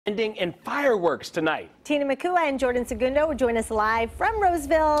Ending in fireworks tonight. Tina McCua and Jordan Segundo will join us live from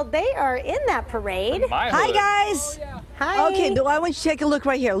Roseville. They are in that parade. Hi, guys. Oh, yeah. Hi. Okay, I want you to take a look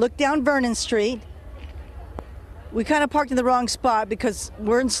right here. Look down Vernon Street. We kind of parked in the wrong spot because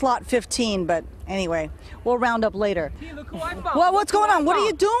we're in slot 15, but anyway, we'll round up later. Hey, look who I found. Well, what's going on? What are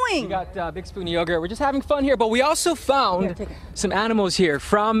you doing? We got Big Spoon Yogurt. We're just having fun here, but we also found some animals here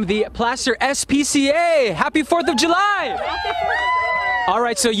from the Placer SPCA. Happy 4th of July! Happy 4th of July! All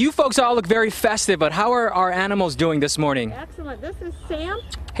right, so you folks all look very festive, but how are our animals doing this morning? Excellent. This is Sam.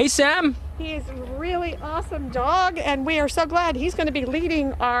 Hey, Sam. He's a really awesome dog, and we are so glad he's going to be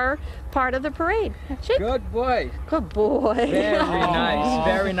leading our part of the parade. Shake. Good boy. Good boy. Very nice.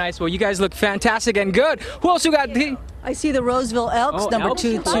 Very nice. Well, you guys look fantastic and good. Who else you got? I see the Roseville Elks, number Elks.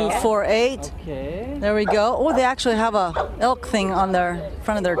 2248. Okay. There we go. Oh, they actually have a elk thing on their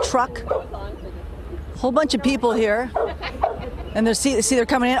front of their truck. Whole bunch of people here. And they're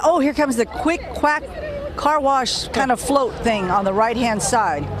coming in. Oh, here comes the quick quack car wash kind of float thing on the right-hand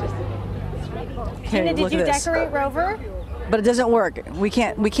side. Tina, did you decorate Rover? But it doesn't work. We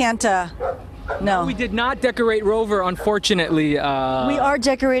can't, no. We did not decorate Rover, unfortunately. We are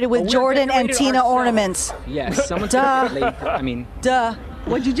decorated with Jordan and Tina ornaments. Yes, someone Duh. took it. I mean. Duh.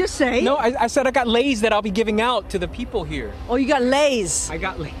 What'd you just say? No, I said I got lays that I'll be giving out to the people here. Oh, you got Lays. I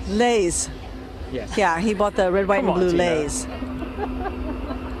got lays. Lays. Yes. Yeah, he bought the red, white, and blue Lays.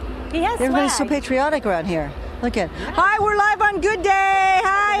 He has Everybody's so swag. patriotic around here. Look at. Hi, we're live on Good Day.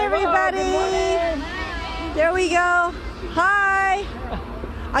 Hi, everybody. There we go. Hi.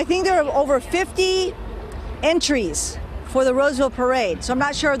 I think there are over 50 entries for the Roseville Parade. So I'm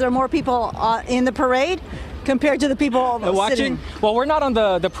not sure if there are more people in the parade compared to the people watching. sitting. Well, we're not on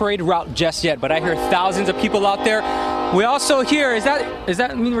the parade route just yet, but I hear thousands of people out there. We also hear, does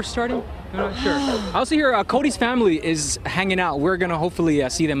that mean we're starting? I'm not sure. I also hear Cody's family is hanging out. We're gonna hopefully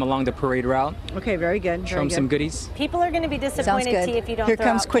see them along the parade route. Okay, very good. Show them some goodies. People are going to be disappointed, T, if you don't Here throw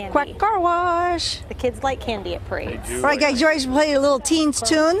comes out Quick candy. Quack Car Wash. The kids like candy at parades. All right, guys, you ready to play a little Teens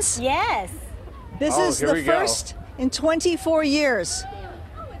Tunes? Yes. This is the first in 24 years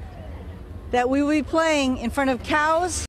that we will be playing in front of cows.